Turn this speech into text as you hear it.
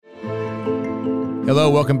Hello,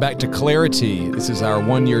 welcome back to Clarity. This is our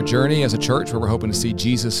one-year journey as a church where we're hoping to see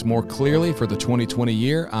Jesus more clearly for the 2020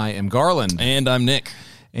 year. I am Garland. And I'm Nick.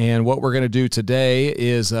 And what we're going to do today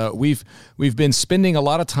is we've been spending a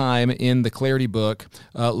lot of time in the Clarity book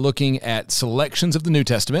looking at selections of the New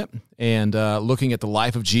Testament and looking at the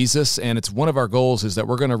life of Jesus. And it's one of our goals is that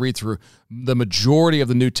we're going to read through the majority of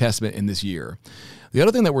the New Testament in this year. The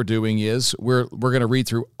other thing that we're doing is we're going to read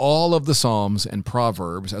through all of the Psalms and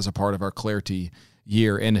Proverbs as a part of our Clarity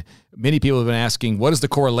year. And many people have been asking, what is the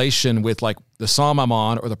correlation with like the Psalm I'm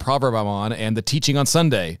on or the Proverb I'm on and the teaching on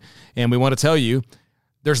Sunday? And we want to tell you,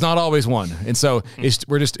 there's not always one. And so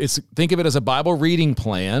think of it as a Bible reading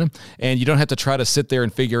plan, and you don't have to try to sit there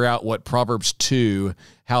and figure out what Proverbs 2,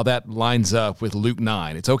 how that lines up with Luke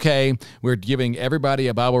 9. It's okay. We're giving everybody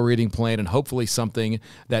a Bible reading plan and hopefully something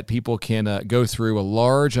that people can go through a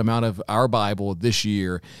large amount of our Bible this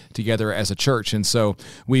year together as a church. And so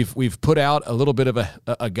we've put out a little bit of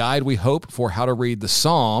a guide, we hope, for how to read the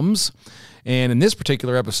Psalms. And in this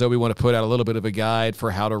particular episode, we want to put out a little bit of a guide for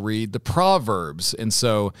how to read the Proverbs. And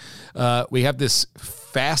so we have this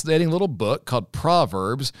fascinating little book called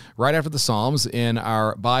Proverbs right after the Psalms in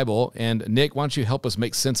our Bible. And Nick, why don't you help us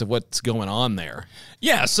make sense of what's going on there?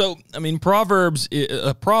 Yeah, so, I mean, a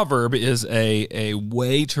proverb is a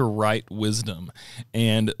way to write wisdom.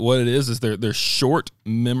 And what it is they're short,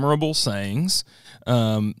 memorable sayings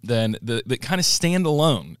that kind of stand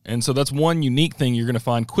alone. And so that's one unique thing you're going to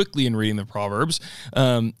find quickly in reading the Proverbs,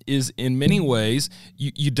 is in many ways,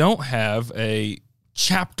 you don't have a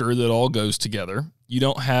chapter that all goes together. You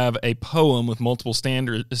don't have a poem with multiple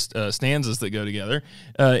stanzas that go together.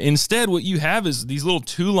 Instead, what you have is these little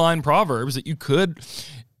two-line proverbs that you could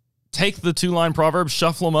take the two-line proverbs,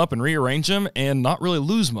 shuffle them up, and rearrange them, and not really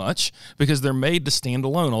lose much because they're made to stand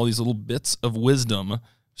alone, all these little bits of wisdom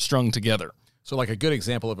strung together. So like a good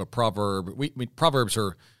example of a proverb, proverbs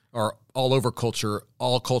are all over culture.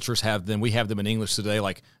 All cultures have them. We have them in English today,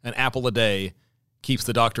 like an apple a day keeps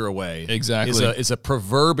the doctor away. Exactly. Is a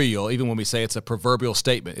proverbial, even when we say it's a proverbial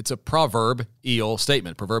statement, it's a proverbial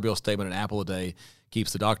statement. Proverbial statement, an apple a day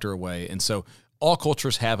keeps the doctor away. And so all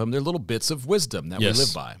cultures have them. They're little bits of wisdom that we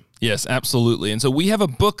live by. Yes, absolutely. And so we have a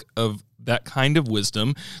book of that kind of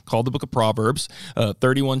wisdom called the Book of Proverbs,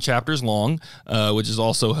 31 chapters long, which is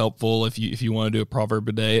also helpful if you want to do a proverb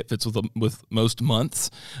a day. It fits with most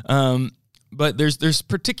months. But there's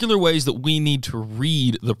particular ways that we need to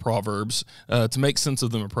read the Proverbs to make sense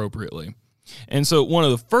of them appropriately. And so one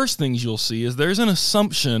of the first things you'll see is there's an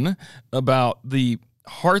assumption about the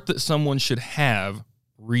heart that someone should have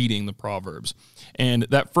reading the Proverbs. And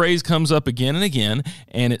that phrase comes up again and again,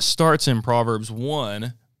 and it starts in Proverbs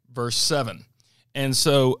 1, verse 7. And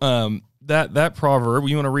so that proverb,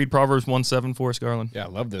 you want to read Proverbs 1:7 for us, Garland? Yeah, I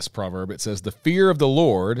love this proverb. It says, "The fear of the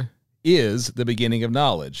Lord is the beginning of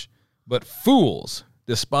knowledge, but fools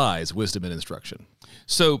despise wisdom and instruction."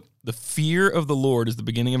 So the fear of the Lord is the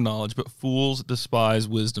beginning of knowledge, but fools despise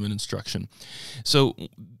wisdom and instruction. So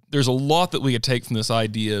there's a lot that we could take from this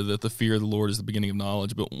idea that the fear of the Lord is the beginning of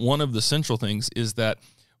knowledge, but one of the central things is that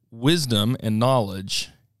wisdom and knowledge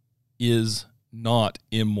is not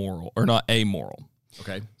immoral or not amoral.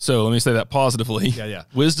 Okay. So let me say that positively. Yeah.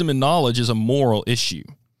 Wisdom and knowledge is a moral issue.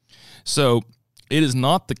 So it is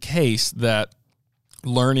not the case that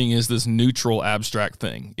learning is this neutral, abstract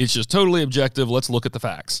thing. It's just totally objective. Let's look at the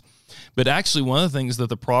facts. But actually, one of the things that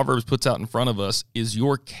the Proverbs puts out in front of us is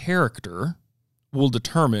your character will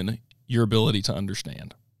determine your ability to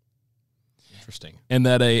understand. Interesting. And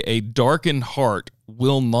that a darkened heart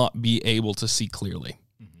will not be able to see clearly.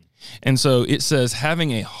 Mm-hmm. And so it says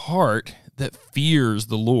having a heart that fears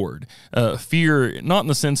the Lord. Fear, not in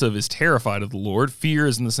the sense of is terrified of the Lord. Fear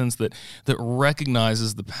is in the sense that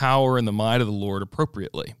recognizes the power and the might of the Lord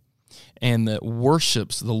appropriately, and that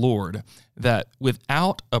worships the Lord. That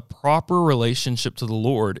without a proper relationship to the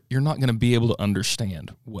Lord, you're not going to be able to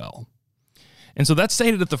understand well. And so that's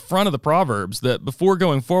stated at the front of the Proverbs, that before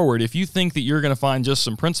going forward, if you think that you're going to find just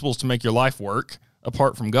some principles to make your life work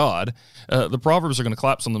apart from God, the Proverbs are going to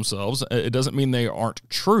collapse on themselves. It doesn't mean they aren't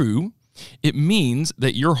true. It means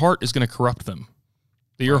that your heart is going to corrupt them,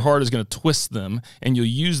 that your heart is going to twist them, and you'll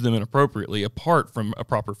use them inappropriately apart from a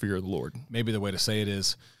proper fear of the Lord. Maybe the way to say it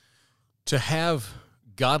is to have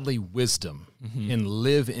godly wisdom and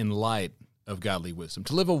live in light of godly wisdom.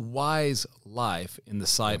 To live a wise life in the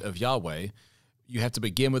sight of Yahweh, you have to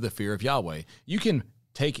begin with the fear of Yahweh. You can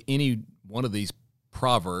take any one of these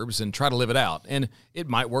proverbs and try to live it out, and it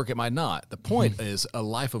might work, it might not. The point is a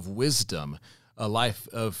life of wisdom, a life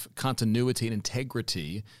of continuity and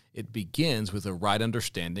integrity, it begins with a right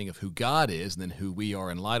understanding of who God is and then who we are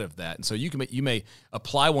in light of that. And so you may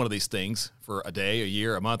apply one of these things for a day, a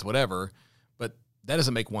year, a month, whatever, but that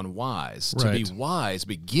doesn't make one wise. Right. To be wise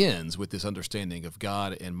begins with this understanding of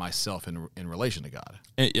God and myself in relation to God.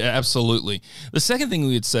 Yeah, absolutely. The second thing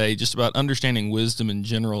we would say just about understanding wisdom in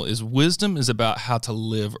general is wisdom is about how to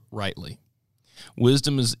live rightly.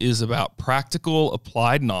 Wisdom is about practical,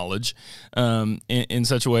 applied knowledge in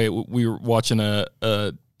such a way. We were watching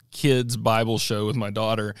a kids Bible show with my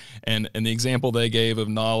daughter, and the example they gave of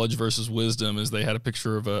knowledge versus wisdom is they had a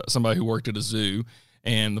picture of somebody who worked at a zoo,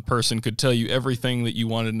 and the person could tell you everything that you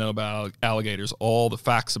wanted to know about alligators, all the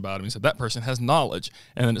facts about them. He said, that person has knowledge.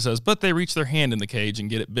 And then it says, but they reach their hand in the cage and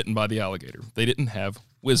get it bitten by the alligator. They didn't have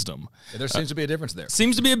wisdom. Yeah, there seems to be a difference there.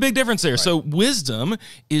 Seems to be a big difference there. Right. So wisdom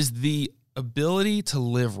is the ability to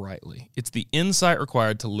live rightly. It's the insight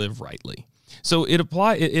required to live rightly. So it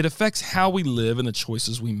affects how we live and the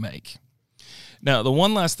choices we make. Now, the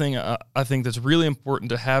one last thing I think that's really important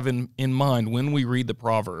to have in mind when we read the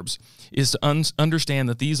Proverbs is to understand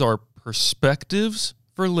that these are perspectives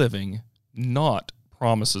for living, not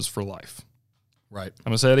promises for life. Right.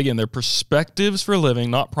 I'm going to say it again. They're perspectives for living,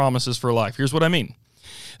 not promises for life. Here's what I mean.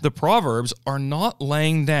 The Proverbs are not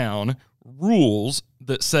laying down rules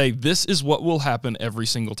that say this is what will happen every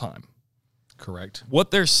single time. Correct. What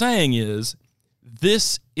they're saying is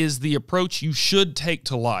this is the approach you should take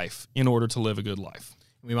to life in order to live a good life.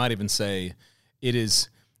 We might even say it is,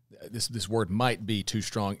 this word might be too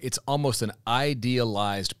strong. It's almost an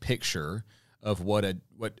idealized picture of what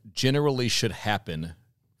generally should happen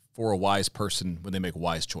for a wise person when they make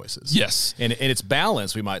wise choices. Yes. And it's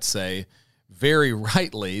balanced, we might say, very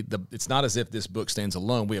rightly. It's not as if this book stands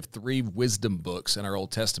alone. We have 3 wisdom books in our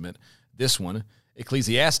Old Testament. This one,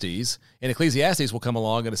 Ecclesiastes, and Ecclesiastes will come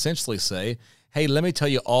along and essentially say, hey, let me tell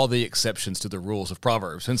you all the exceptions to the rules of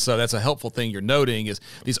Proverbs. And so that's a helpful thing you're noting is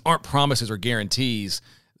these aren't promises or guarantees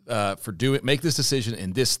make this decision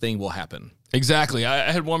and this thing will happen. Exactly.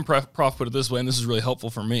 I had one prof put it this way, and this is really helpful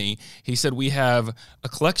for me. He said we have a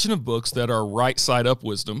collection of books that are right side up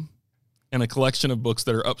wisdom and a collection of books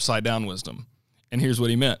that are upside down wisdom. And here's what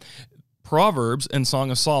he meant. Proverbs and Song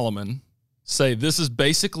of Solomon say this is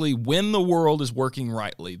basically when the world is working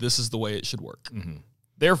rightly, this is the way it should work. Mm-hmm.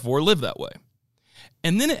 Therefore, live that way.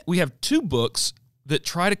 And then we have 2 books that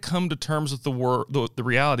try to come to terms with the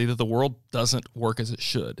reality that the world doesn't work as it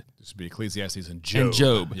should. This would be Ecclesiastes and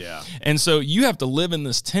Job. Yeah. And so you have to live in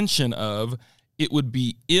this tension of it would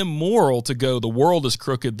be immoral to go, the world is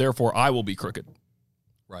crooked, therefore I will be crooked.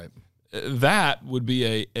 Right. That would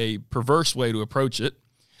be a perverse way to approach it,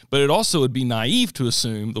 but it also would be naive to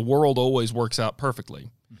assume the world always works out perfectly.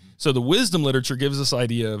 Mm-hmm. So the wisdom literature gives this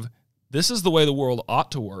idea of this is the way the world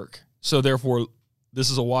ought to work, so therefore this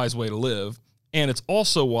is a wise way to live, and it's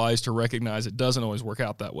also wise to recognize it doesn't always work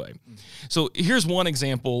out that way. Mm-hmm. So here's one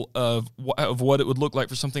example of what it would look like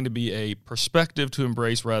for something to be a perspective to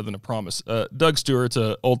embrace rather than a promise. Doug Stewart's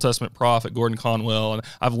an Old Testament prophet, Gordon Conwell, and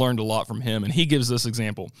I've learned a lot from him, and he gives this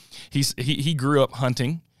example. He grew up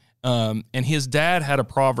hunting, and his dad had a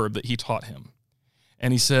proverb that he taught him,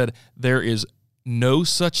 and he said, there is no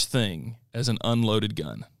such thing as an unloaded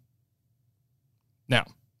gun. Now,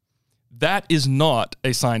 that is not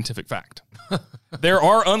a scientific fact. There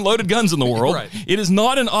are unloaded guns in the world. Right. It is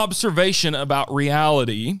not an observation about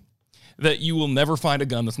reality that you will never find a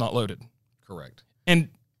gun that's not loaded. Correct. And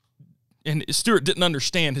Stewart didn't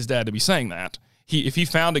understand his dad to be saying that. If he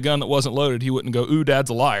found a gun that wasn't loaded, he wouldn't go, ooh, Dad's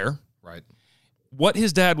a liar. Right. What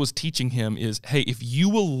his dad was teaching him is, hey, if you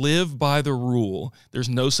will live by the rule, there's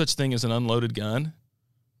no such thing as an unloaded gun.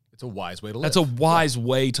 It's a wise way to live. That's a wise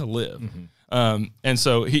way to live. Mm-hmm. And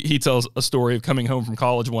so he tells a story of coming home from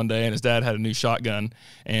college one day, and his dad had a new shotgun,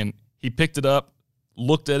 and he picked it up,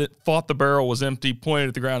 looked at it, thought the barrel was empty, pointed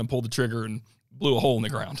at the ground, and pulled the trigger and blew a hole in the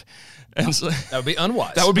ground. And so that would be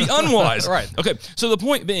unwise. That would be unwise. Right. Okay, so the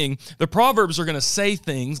point being, the Proverbs are going to say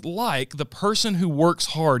things like the person who works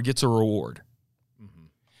hard gets a reward. Mm-hmm.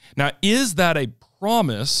 Now, is that a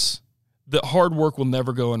promise that hard work will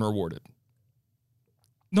never go unrewarded?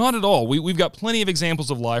 Not at all. We've got plenty of examples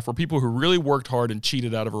of life where people who really worked hard and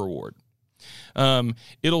cheated out of a reward.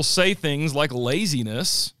 It'll say things like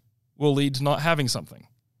laziness will lead to not having something.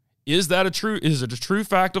 Is it a true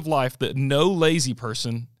fact of life that no lazy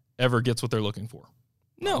person ever gets what they're looking for?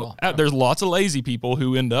 No. There's lots of lazy people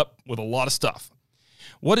who end up with a lot of stuff.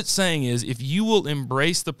 What it's saying is if you will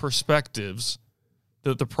embrace the perspectives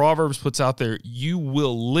that the Proverbs puts out there, you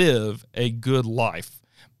will live a good life.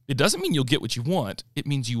 It doesn't mean you'll get what you want. It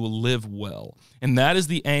means you will live well. And that is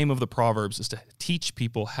the aim of the Proverbs, is to teach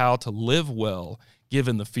people how to live well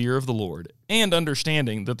given the fear of the Lord and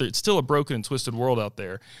understanding that it's still a broken and twisted world out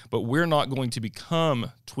there, but we're not going to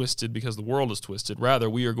become twisted because the world is twisted. Rather,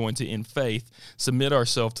 we are going to, in faith, submit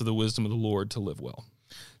ourselves to the wisdom of the Lord to live well.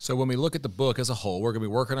 So when we look at the book as a whole, we're going to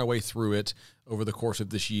be working our way through it over the course of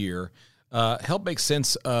this year. Help make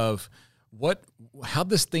sense of how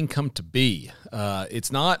this thing come to be.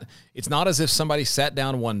 It's not as if somebody sat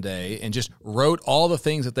down one day and just wrote all the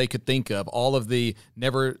things that they could think of,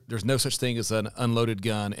 there's no such thing as an unloaded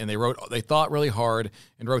gun, and they thought really hard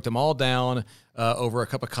and wrote them all down over a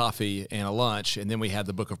cup of coffee and a lunch, and then we had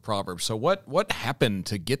the book of Proverbs. So what happened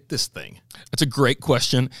to get this thing? That's a great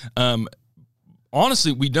question.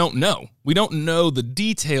 Honestly, we don't know. We don't know the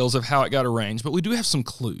details of how it got arranged, but we do have some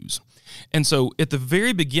clues. And so at the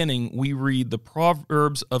very beginning, we read the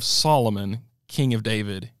Proverbs of Solomon, king of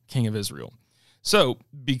David, king of Israel. So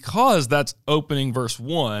because that's opening verse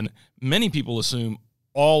 1, many people assume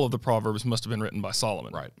all of the Proverbs must have been written by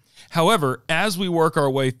Solomon. Right. However, as we work our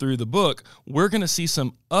way through the book, we're going to see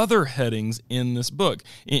some other headings in this book.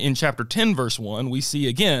 In chapter 10, verse 1, we see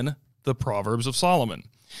again the Proverbs of Solomon.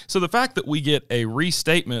 So the fact that we get a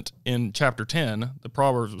restatement in chapter 10, the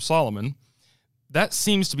Proverbs of Solomon, that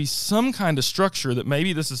seems to be some kind of structure that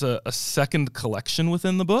maybe this is a second collection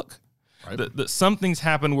within the book. Right. That something's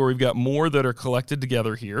happened where we've got more that are collected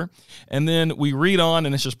together here. And then we read on,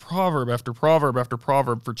 and it's just proverb after proverb after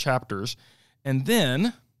proverb for chapters. And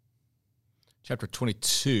then chapter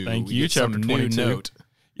 22. Thank you, chapter 22. Note.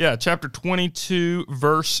 Yeah, chapter 22,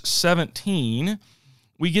 verse 17.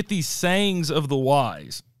 We get these sayings of the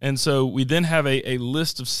wise. And so we then have a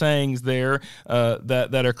list of sayings there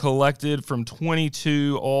that are collected from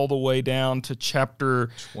 22 all the way down to chapter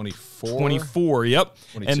 24. 24, yep.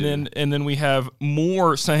 22. And then we have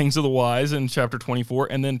more sayings of the wise in chapter 24,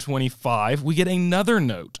 and then 25. We get another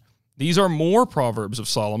note. These are more Proverbs of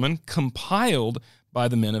Solomon compiled by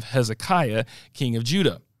the men of Hezekiah, king of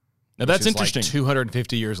Judah. Now that's interesting. Like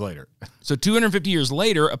 250 years later. So 250 years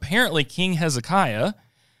later, apparently King Hezekiah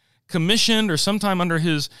commissioned, or sometime under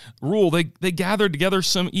his rule, they gathered together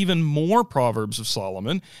some even more Proverbs of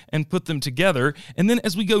Solomon and put them together. And then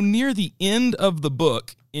as we go near the end of the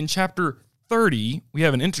book, in chapter 30, we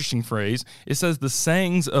have an interesting phrase. It says, the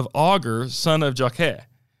sayings of Agur, son of Jakeh.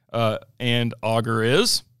 And Agur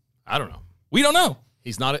is? I don't know. We don't know.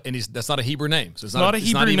 That's not a Hebrew name. So it's not a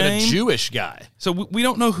Hebrew name. It's not even name. a Jewish guy. So we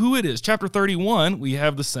don't know who it is. Chapter 31, we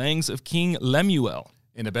have the sayings of King Lemuel.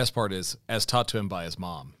 And the best part is, as taught to him by his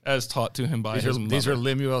mom. As taught to him by his mother. These are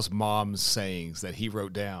Lemuel's mom's sayings that he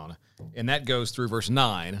wrote down. And that goes through verse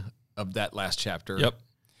 9 of that last chapter. Yep.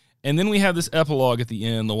 And then we have this epilogue at the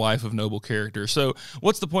end, the wife of noble character. So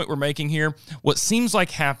what's the point we're making here? What seems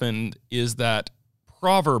like happened is that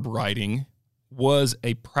proverb writing was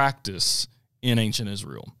a practice in ancient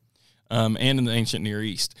Israel. And in the ancient Near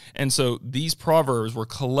East. And so these proverbs were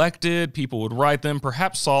collected, people would write them.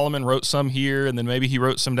 Perhaps Solomon wrote some here, and then maybe he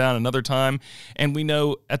wrote some down another time. And we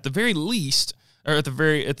know at the very least, or at the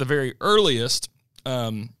very earliest,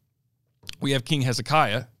 we have King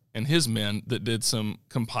Hezekiah and his men that did some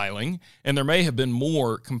compiling. And there may have been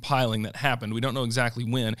more compiling that happened. We don't know exactly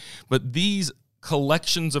when, but these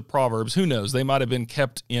collections of Proverbs, who knows, they might have been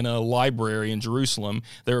kept in a library in Jerusalem.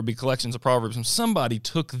 There would be collections of Proverbs, and somebody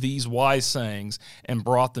took these wise sayings and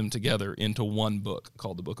brought them together into one book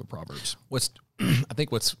called the Book of Proverbs. I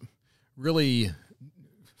think what's really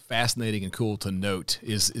fascinating and cool to note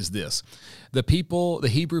is this. The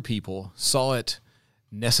Hebrew people saw it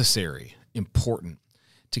necessary, important,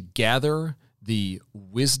 to gather the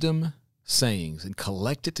wisdom sayings and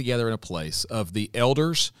collect it together in a place of the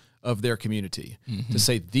elders of their community, to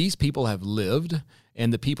say these people have lived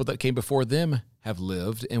and the people that came before them have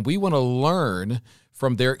lived, and we want to learn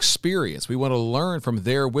from their experience. We want to learn from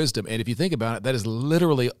their wisdom. And if you think about it, that is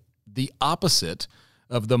literally the opposite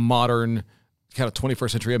of the modern kind of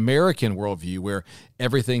 21st century American worldview, where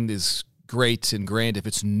everything is great and grand if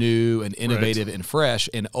it's new and innovative and fresh,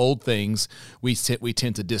 and old things we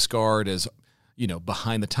tend to discard as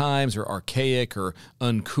behind the times or archaic or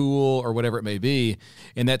uncool or whatever it may be.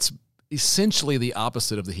 And that's essentially the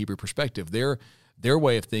opposite of the Hebrew perspective. Their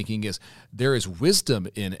way of thinking is there is wisdom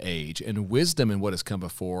in age and wisdom in what has come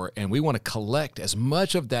before, and we want to collect as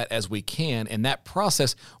much of that as we can. And that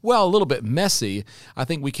process, while a little bit messy, I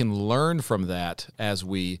think we can learn from that as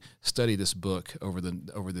we study this book over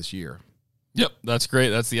this year. Yep, that's great.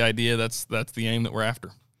 That's the idea. That's the aim that we're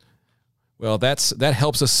after. Well, that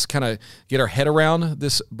helps us kind of get our head around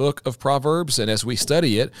this book of Proverbs. And as we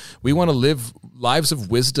study it, we want to live lives of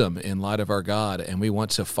wisdom in light of our God. And we want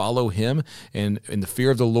to follow him and in the fear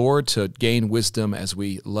of the Lord to gain wisdom as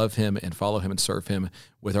we love him and follow him and serve him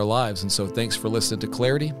with our lives. And so thanks for listening to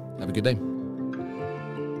Clarity. Have a good day.